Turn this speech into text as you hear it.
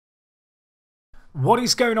What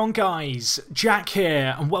is going on, guys? Jack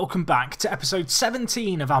here, and welcome back to episode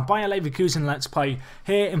 17 of our Bayer Leverkusen Let's Play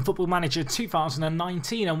here in Football Manager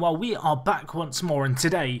 2019. And while we are back once more, and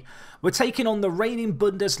today we're taking on the reigning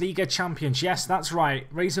Bundesliga champions. Yes, that's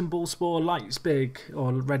right, Rasenballspor Leipzig,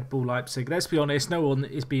 or Red Bull Leipzig. Let's be honest, no one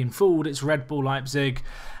is being fooled. It's Red Bull Leipzig.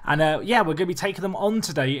 And yeah, we're going to be taking them on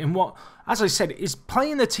today in what, as I said, is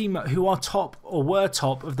playing the team who are top, or were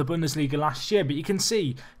top, of the Bundesliga last year. But you can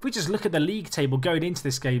see, if we just look at the league table going into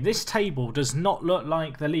this game, this table does not look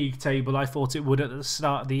like the league table I thought it would at the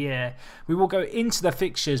start of the year. We will go into the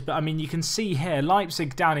fixtures, but I mean, you can see here,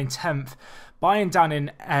 Leipzig down in 10th, Bayern down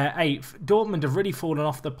in 8th. Dortmund have really fallen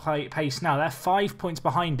off the pace now. They're 5 points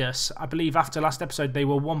behind us. I believe after last episode they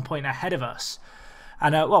were 1 point ahead of us.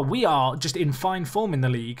 And well, we are just in fine form in the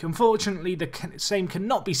league. Unfortunately, the same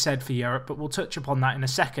cannot be said for Europe, but we'll touch upon that in a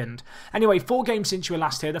second. Anyway, 4 games since you were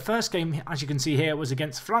last here. The first game, as you can see here, was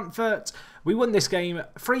against Frankfurt. We won this game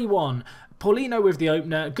 3-1. Paulino with the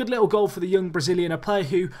opener. Good little goal for the young Brazilian, a player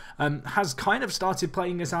who has kind of started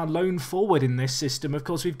playing as our lone forward in this system. Of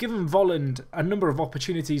course, we've given Volland a number of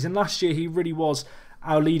opportunities, and last year he really was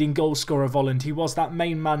our leading goal scorer, Volland. He was that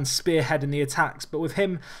main man spearheading the attacks, but with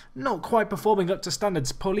him not quite performing up to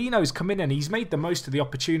standards, Paulino's come in and he's made the most of the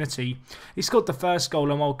opportunity. He scored the first goal,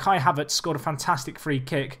 and while Kai Havertz scored a fantastic free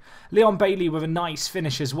kick, Leon Bailey with a nice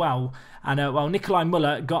finish as well. And well, Nikolai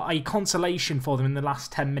Müller got a consolation for them in the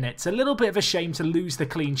last 10 minutes. A little bit of a shame to lose the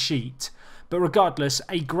clean sheet, but regardless,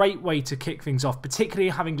 a great way to kick things off, particularly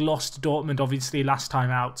having lost Dortmund, obviously, last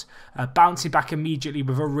time out. Bouncing back immediately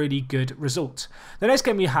with a really good result. The next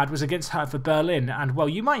game we had was against Hertha Berlin, and, well,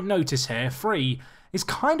 you might notice here, 3 is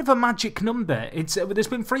kind of a magic number. There's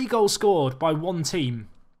been 3 goals scored by one team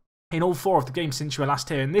in all 4 of the games since you were last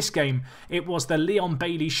here. In this game, it was the Leon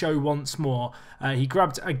Bailey show once more. He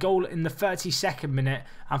grabbed a goal in the 32nd minute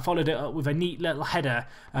and followed it up with a neat little header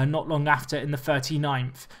not long after in the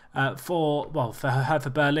 39th. For Hertha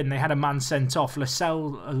Berlin, they had a man sent off.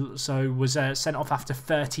 Lascelles was sent off after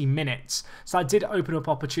 30 minutes. So that did open up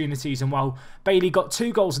opportunities. And while Bailey got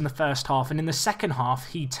 2 goals in the first half, and in the second half,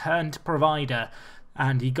 he turned provider.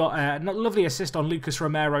 And he got a lovely assist on Lucas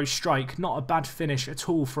Romero's strike. Not a bad finish at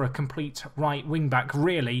all for a complete right wing-back,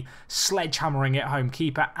 really. Sledgehammering it home.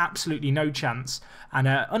 Keeper, absolutely no chance. And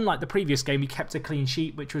unlike the previous game, he kept a clean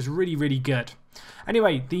sheet, which was really, really good.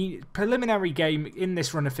 Anyway, the preliminary game in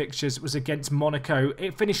this run of fixtures was against Monaco.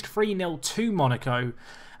 It finished 3-0 to Monaco.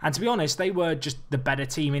 And to be honest, they were just the better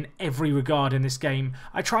team in every regard in this game.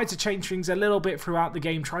 I tried to change things a little bit throughout the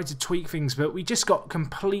game, tried to tweak things, but we just got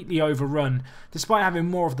completely overrun. Despite having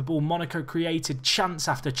more of the ball, Monaco created chance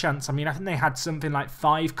after chance. I mean, I think they had something like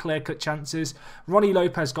 5 clear-cut chances. Ronnie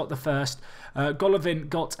Lopez got the first. Golovin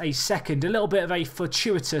got a second. A little bit of a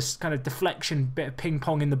fortuitous kind of deflection, bit of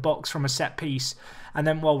ping-pong in the box from a set piece. And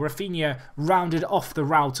then, well, Rafinha rounded off the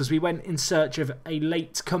route as we went in search of a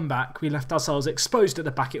late comeback. We left ourselves exposed at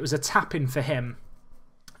the back. It was a tap-in for him.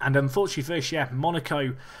 And unfortunately for us, yeah,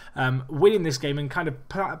 Monaco winning this game and kind of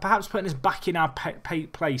perhaps putting us back in our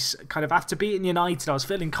place. Kind of after beating United, I was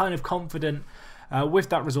feeling kind of confident with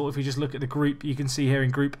that result. If we just look at the group, you can see here in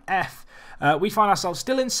Group F, we find ourselves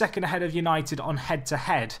still in second ahead of United on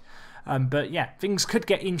head-to-head. But yeah, things could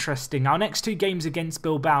get interesting. Our next 2 games against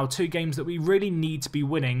Bilbao, 2 games that we really need to be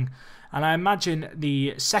winning. And I imagine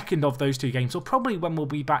the second of those 2 games, or probably when we'll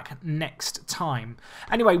be back next time.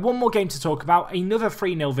 Anyway, one more game to talk about. Another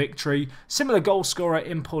 3-0 victory. Similar goal scorer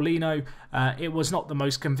in Paulino. It was not the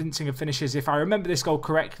most convincing of finishes. If I remember this goal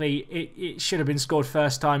correctly, it should have been scored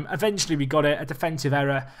first time. Eventually we got it. A defensive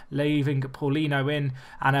error, leaving Paulino in.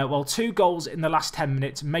 And well, 2 goals in the last 10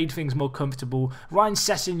 minutes made things more comfortable. Ryan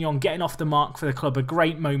Sessegnon getting off the mark for the club. A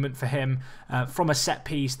great moment for him. From a set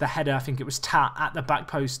piece, the header, I think it was Tat at the back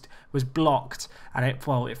post, was blocked, and it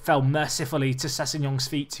fell mercifully to Sessegnon's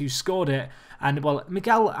feet, who scored it. And well,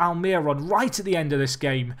 Miguel Almiron, right at the end of this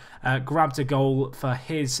game, grabbed a goal for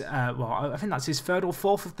his, well, I think that's his 3rd or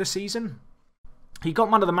 4th of the season. He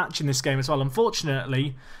got man of the match in this game as well.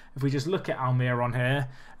 Unfortunately, if we just look at Almiron here,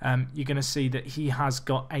 you're going to see that he has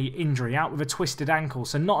got a injury, out with a twisted ankle,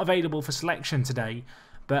 so not available for selection today.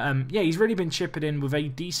 But yeah, he's really been chipping in with a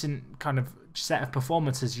decent kind of set of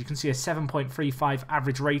performances. You can see a 7.35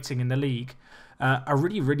 average rating in the league. A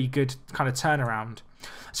really, really good kind of turnaround.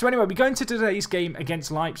 So anyway, we go into today's game against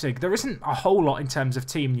Leipzig. There isn't a whole lot in terms of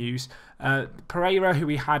team news. Pereira, who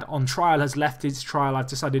we had on trial, has left his trial. I've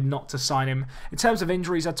decided not to sign him. In terms of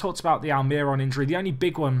injuries, I talked about the Almiron injury. The only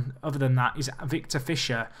big one other than that is Victor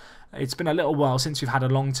Fischer. It's been a little while since we've had a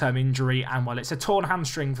long-term injury, and well, it's a torn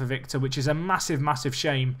hamstring for Victor, which is a massive, massive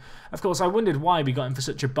shame. Of course, I wondered why we got him for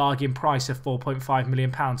such a bargain price of £4.5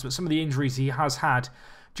 million, but some of the injuries he has had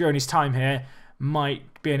during his time here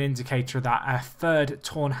might be an indicator of that. A third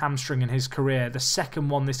torn hamstring in his career, the second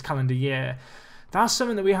one this calendar year. That's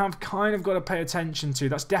something that we have kind of got to pay attention to.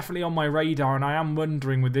 That's definitely on my radar, and I am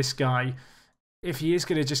wondering with this guy, if he is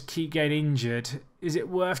going to just keep getting injured, is it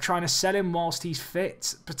worth trying to sell him whilst he's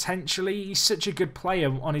fit? Potentially. He's such a good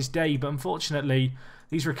player on his day, but unfortunately,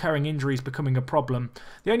 these recurring injuries becoming a problem.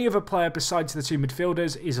 The only other player besides the two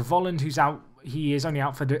midfielders is Volland, who's out. He is only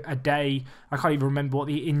out for a day. I can't even remember what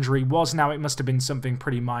the injury was now. It must have been something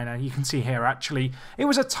pretty minor. You can see here, actually, it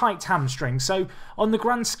was a tight hamstring. So on the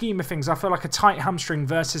grand scheme of things, I feel like a tight hamstring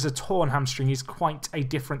versus a torn hamstring is quite a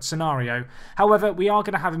different scenario. However, we are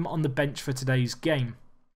going to have him on the bench for today's game.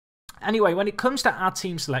 Anyway, when it comes to our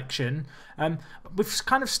team selection, we've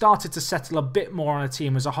kind of started to settle a bit more on a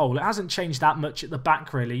team as a whole. It hasn't changed that much at the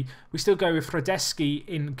back, really. We still go with Radetzky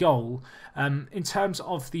in goal. In terms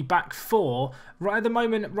of the back four, right at the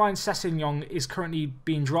moment, Ryan Sessegnon is currently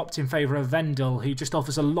being dropped in favour of Vendel, who just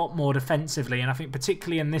offers a lot more defensively, and I think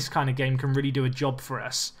particularly in this kind of game can really do a job for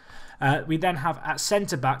us. We then have at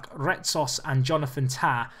centre-back Retsos and Jonathan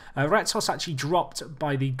Tah. Retsos actually dropped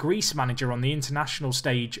by the Greece manager on the international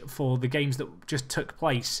stage for the games that just took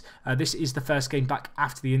place. This is the first game back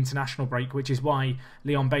after the international break, which is why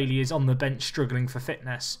Leon Bailey is on the bench struggling for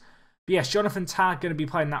fitness. But yes, Jonathan Tah going to be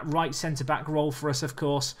playing that right centre-back role for us, of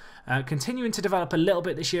course. Continuing to develop a little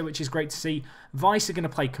bit this year, which is great to see. Weiss are going to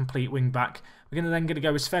play complete wing-back. We're going to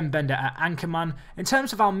go with Sven Bender at Anchorman. In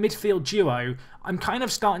terms of our midfield duo, I'm kind of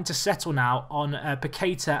starting to settle now on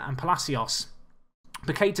Paqueta and Palacios.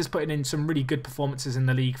 Paqueta's putting in some really good performances in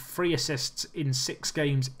the league. 3 assists in 6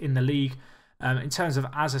 games in the league. In terms of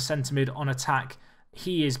as a centre-mid on attack,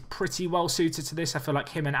 he is pretty well suited to this. I feel like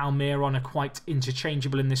him and Almiron are quite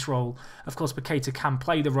interchangeable in this role. Of course, Paqueta can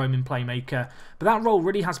play the roaming playmaker, but that role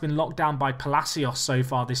really has been locked down by Palacios so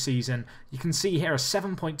far this season. You can see here a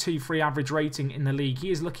 7.23 average rating in the league.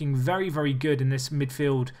 He is looking very, very good in this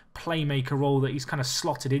midfield playmaker role that he's kind of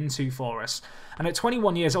slotted into for us. And at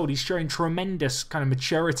 21 years old, he's showing tremendous kind of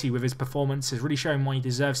maturity with his performances, really showing why he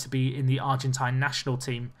deserves to be in the Argentine national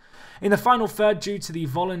team. In the final third, due to the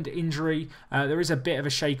Volland injury, there is a bit of a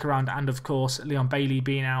shake around, and of course, Leon Bailey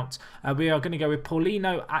being out. We are going to go with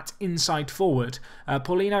Paulino at inside forward.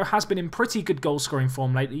 Paulino has been in pretty good goal scoring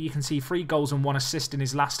form lately. You can see 3 goals and 1 assist in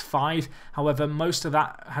his last 5. However, most of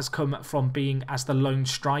that has come from being as the lone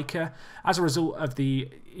striker. As a result of the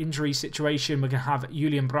injury situation, we're going to have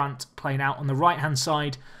Julian Brandt playing out on the right-hand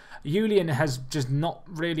side. Julian has just not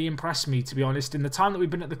really impressed me, to be honest. In the time that we've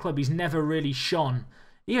been at the club, he's never really shone.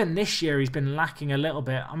 Even this year, he's been lacking a little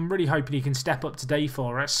bit. I'm really hoping he can step up today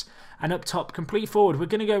for us. And up top, complete forward, we're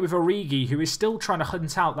going to go with Origi, who is still trying to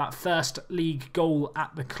hunt out that first league goal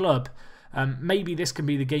at the club. Maybe this can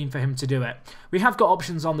be the game for him to do it. We have got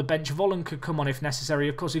options on the bench. Volland could come on if necessary.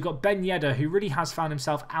 Of course, we've got Ben Yedder, who really has found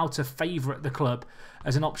himself out of favour at the club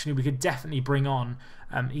as an option we could definitely bring on.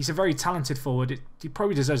 He's a very talented forward. He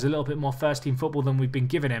probably deserves a little bit more first-team football than we've been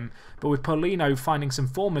giving him. But with Paulino finding some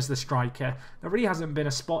form as the striker, there really hasn't been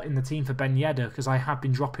a spot in the team for Ben Yedder because I have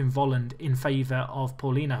been dropping Volland in favour of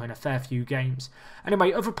Paulino in a fair few games.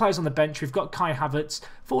 Anyway, other players on the bench, we've got Kai Havertz,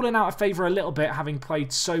 falling out of favour a little bit, having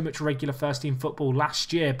played so much regular first-team football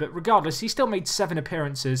last year. But regardless, he still made 7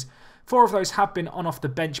 appearances. 4 of those have been on off the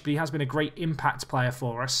bench, but he has been a great impact player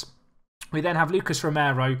for us. We then have Lucas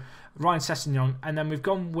Romero, Ryan Sessegnon, and then we've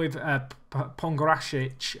gone with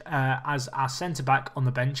Pongracic as our centre-back on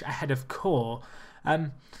the bench ahead of Core.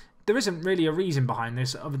 There isn't really a reason behind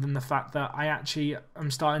this other than the fact that I actually am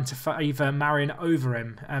starting to favour Marin over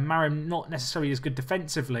him. Marin not necessarily as good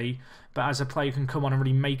defensively, but as a player who can come on and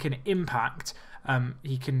really make an impact.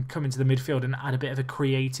 He can come into the midfield and add a bit of a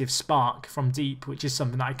creative spark from deep, which is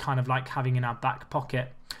something that I kind of like having in our back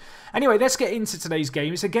pocket. Anyway, let's get into today's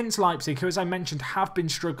game. It's against Leipzig, who, as I mentioned, have been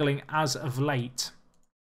struggling as of late.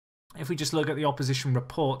 If we just look at the opposition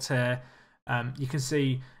report here, you can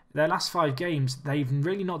see their last 5 games, they've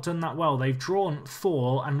really not done that well. They've drawn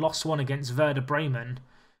 4 and lost 1 against Werder Bremen.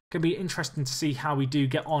 Can be interesting to see how we do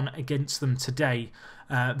get on against them today.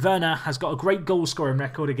 Werner has got a great goal scoring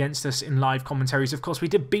record against us in live commentaries. Of course, we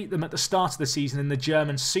did beat them at the start of the season in the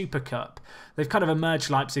German Super Cup. They've kind of emerged,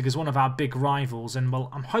 Leipzig, as one of our big rivals. And, well,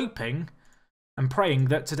 I'm hoping and praying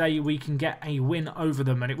that today we can get a win over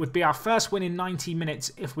them. And it would be our first win in 90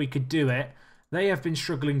 minutes if we could do it. They have been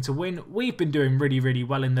struggling to win. We've been doing really, really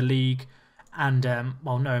well in the league. And,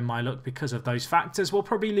 well, knowing my luck because of those factors, we'll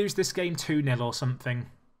probably lose this game 2-0 or something.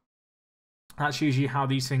 That's usually how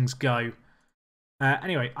these things go.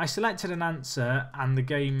 Anyway, I selected an answer and the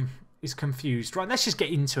game is confused. Right, let's just get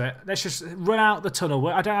into it. Let's just run out the tunnel.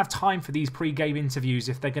 I don't have time for these pre-game interviews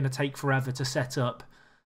if they're going to take forever to set up.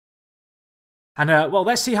 And, well,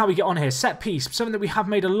 let's see how we get on here. Set piece, something that we have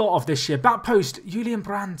made a lot of this year. Back post, Julian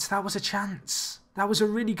Brandt. That was a chance. That was a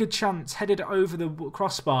really good chance. Headed over the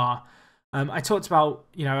crossbar. I talked about,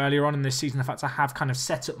 earlier on in this season, the fact I have kind of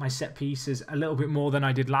set up my set pieces a little bit more than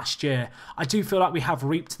I did last year. I do feel like we have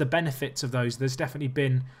reaped the benefits of those. There's definitely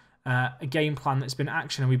been a game plan that's been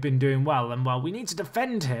action and we've been doing well. And, well, we need to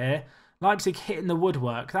defend here. Leipzig hitting the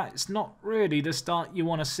woodwork. That's not really the start you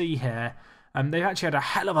want to see here. They've actually had a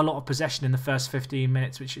hell of a lot of possession in the first 15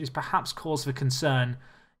 minutes, which is perhaps cause for concern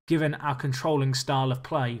given our controlling style of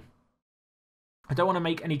play. I don't want to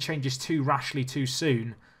make any changes too rashly too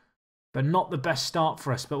soon, but not the best start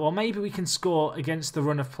for us. But, well, maybe we can score against the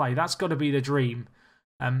run of play. That's got to be the dream.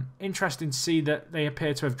 Interesting to see that they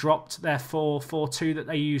appear to have dropped their 4-4-2 that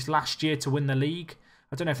they used last year to win the league.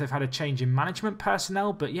 I don't know if they've had a change in management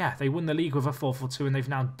personnel, but yeah, they won the league with a 4-4-2 and they've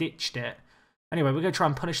now ditched it. Anyway, we're going to try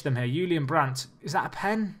and punish them here. Julian Brandt. Is that a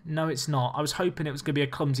pen? No, it's not. I was hoping it was going to be a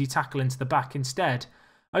clumsy tackle into the back instead.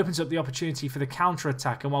 Opens up the opportunity for the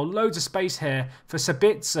counter-attack. And while loads of space here for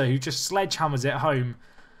Sabitzer, who just sledgehammers it home.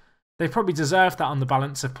 They probably deserved that on the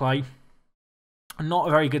balance of play. Not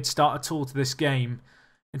a very good start at all to this game.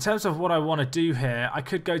 In terms of what I want to do here, I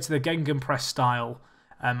could go to the Gegenpress style.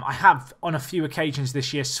 I have, on a few occasions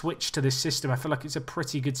this year, switched to this system. I feel like it's a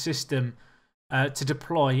pretty good system to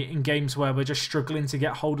deploy in games where we're just struggling to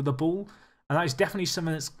get hold of the ball. And that is definitely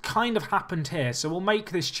something that's kind of happened here. So we'll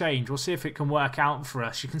make this change. We'll see if it can work out for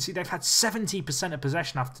us. You can see they've had 70% of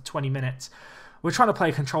possession after 20 minutes. We're trying to play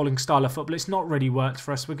a controlling style of football. It's not really worked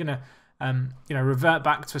for us. We're going to revert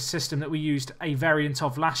back to a system that we used a variant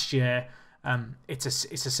of last year. It's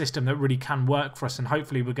a system that really can work for us. And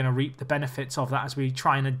hopefully we're going to reap the benefits of that as we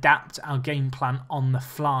try and adapt our game plan on the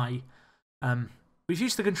fly. We've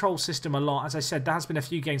used the control system a lot. As I said, there has been a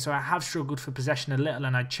few games where I have struggled for possession a little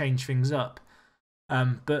and I'd change things up.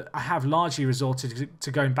 But I have largely resorted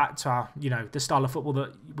to going back to our, the style of football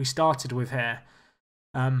that we started with here.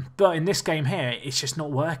 But in this game here, it's just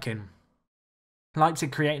not working.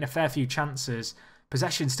 Leipzig creating a fair few chances.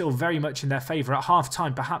 Possession still very much in their favour at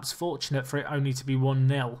half-time. Perhaps fortunate for it only to be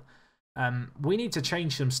 1-0. We need to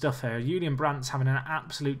change some stuff here. Julian Brandt's having an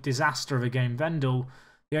absolute disaster of a game. Vendel,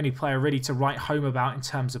 the only player really to write home about in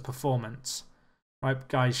terms of performance. Right,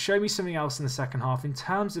 guys, show me something else in the second half. In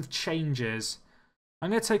terms of changes, I'm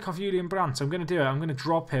going to take off Julian Brandt. I'm going to do it. I'm going to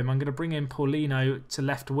drop him. I'm going to bring in Paulino to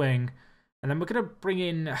left wing. And then we're going to bring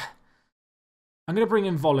in... I'm going to bring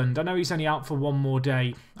in Volland. I know he's only out for one more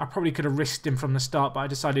day. I probably could have risked him from the start, but I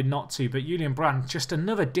decided not to. But Julian Brandt, just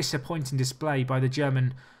another disappointing display by the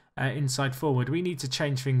German inside forward. We need to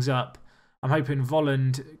change things up. I'm hoping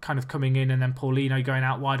Volland kind of coming in and then Paulino going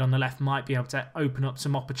out wide on the left might be able to open up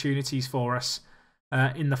some opportunities for us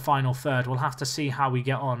in the final third. We'll have to see how we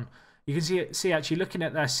get on. You can see actually looking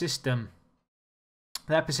at their system,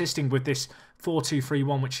 they're persisting with this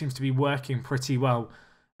 4-2-3-1, which seems to be working pretty well.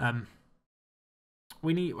 Do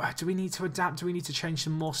we need to adapt? Do we need to change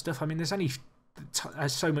some more stuff? I mean, there's only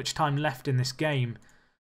so much time left in this game.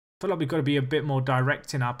 I feel like we've got to be a bit more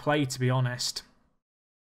direct in our play, to be honest.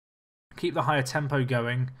 Keep the higher tempo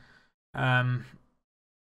going. I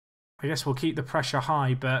guess we'll keep the pressure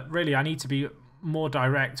high, but really I need to be more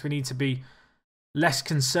direct. We need to be less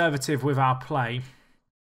conservative with our play.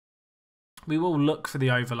 We will look for the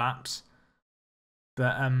overlaps.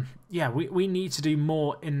 But yeah, we need to do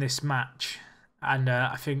more in this match. And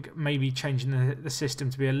I think maybe changing the system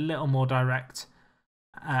to be a little more direct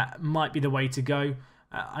might be the way to go.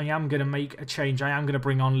 I am going to make a change. I am going to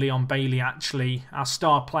bring on Leon Bailey, actually, our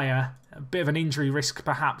star player. A bit of an injury risk,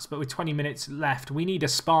 perhaps, but with 20 minutes left, we need a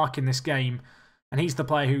spark in this game. And he's the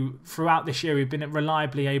player who, throughout this year, we've been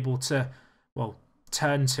reliably able to, well,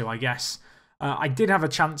 turn to, I guess. I did have a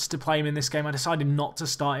chance to play him in this game. I decided not to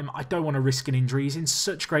start him. I don't want to risk an injury. He's in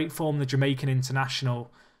such great form, the Jamaican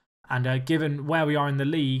international. And given where we are in the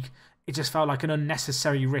league, it just felt like an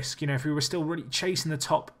unnecessary risk. If we were still really chasing the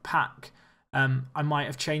top pack, I might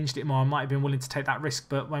have changed it more. I might have been willing to take that risk.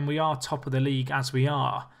 But when we are top of the league, as we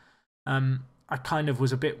are, I kind of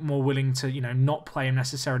was a bit more willing to, not play him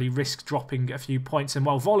necessarily, risk dropping a few points. And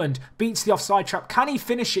while Volland beats the offside trap, can he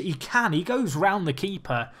finish it? He can. He goes round the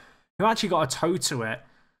keeper, who actually got a toe to it.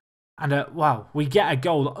 And, wow, we get a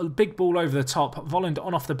goal. A big ball over the top. Volland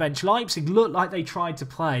on off the bench. Leipzig looked like they tried to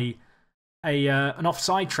play an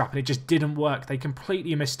offside trap, and it just didn't work. They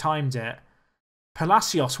completely mistimed it.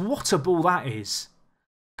 Palacios, what a ball that is.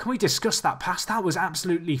 Can we discuss that pass? That was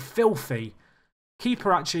absolutely filthy.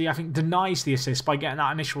 Keeper actually, I think, denies the assist by getting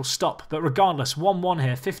that initial stop. But regardless, 1-1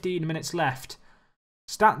 here, 15 minutes left.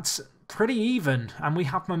 Stats pretty even, and we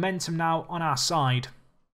have momentum now on our side.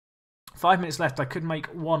 5 minutes left. I could make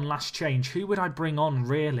one last change. Who would I bring on,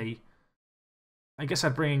 really? I guess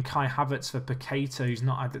I'd bring in Kai Havertz for Paqueta, who's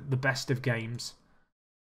not had the best of games.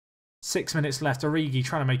 6 minutes left. Origi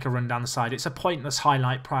trying to make a run down the side. It's a pointless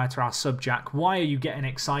highlight prior to our sub, Jack. Why are you getting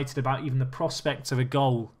excited about even the prospect of a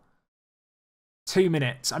goal? 2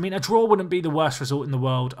 minutes. I mean, a draw wouldn't be the worst result in the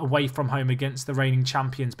world away from home against the reigning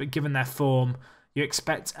champions, but given their form, you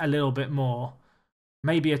expect a little bit more.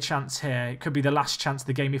 Maybe a chance here. It could be the last chance of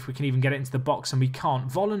the game if we can even get it into the box, and we can't.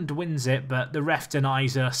 Volland wins it, but the ref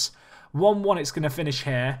denies us. 1-1 it's going to finish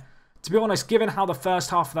here. To be honest, given how the first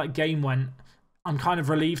half of that game went, I'm kind of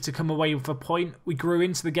relieved to come away with a point. We grew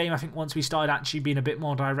into the game, I think, once we started actually being a bit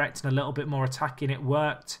more direct and a little bit more attacking. It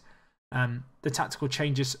worked. The tactical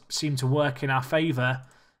changes seem to work in our favour,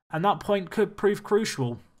 and that point could prove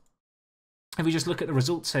crucial. If we just look at the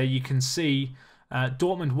results here, you can see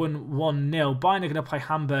Dortmund won 1-0. Bayern are going to play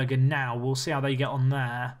Hamburger now. We'll see how they get on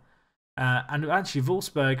there. And actually,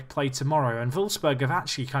 Wolfsburg play tomorrow, and Wolfsburg have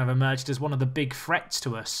actually kind of emerged as one of the big threats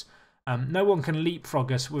to us. No one can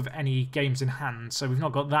leapfrog us with any games in hand, so we've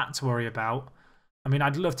not got that to worry about. I mean,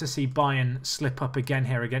 I'd love to see Bayern slip up again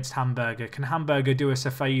here against Hamburger. Can Hamburger do us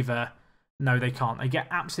a favour? No, they can't. They get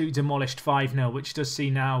absolutely demolished 5-0, which does see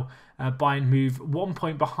now Bayern move 1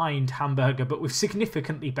 point behind Hamburger, but with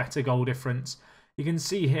significantly better goal difference. You can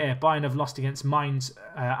see here, Bayern have lost against Mainz,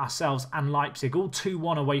 ourselves, and Leipzig, all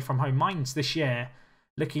 2-1 away from home. Mainz this year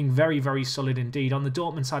looking very, very solid indeed. On the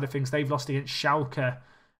Dortmund side of things, they've lost against Schalke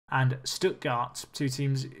and Stuttgart, two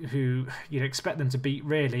teams who you'd expect them to beat,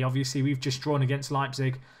 really. Obviously, we've just drawn against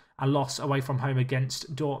Leipzig, a loss away from home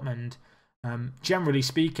against Dortmund. Generally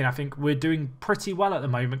speaking, I think we're doing pretty well at the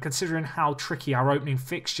moment, considering how tricky our opening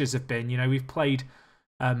fixtures have been. You know, we've played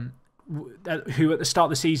who at the start of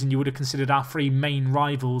the season you would have considered our three main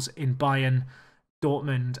rivals in Bayern,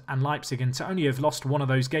 Dortmund and Leipzig, and to only have lost one of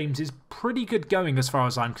those games is pretty good going as far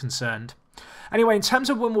as I'm concerned. Anyway, in terms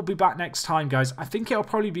of when we'll be back next time, guys, I think it'll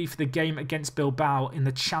probably be for the game against Bilbao in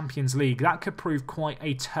the Champions League. That could prove quite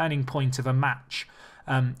a turning point of a match.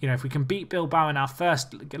 You know, if we can beat Bilbao in our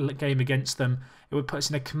first game against them, it would put us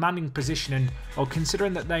in a commanding position. And well,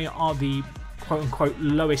 considering that they are the quote-unquote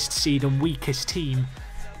lowest seed and weakest team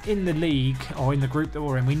in the league, or in the group that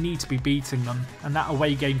we're in, we need to be beating them. And that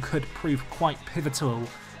away game could prove quite pivotal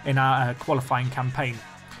in our qualifying campaign.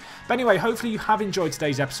 But anyway, hopefully you have enjoyed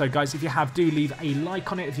today's episode, guys. If you have, do leave a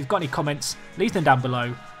like on it. If you've got any comments, leave them down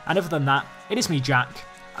below. And other than that, it is me, Jack,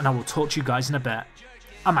 and I will talk to you guys in a bit.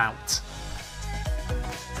 I'm out.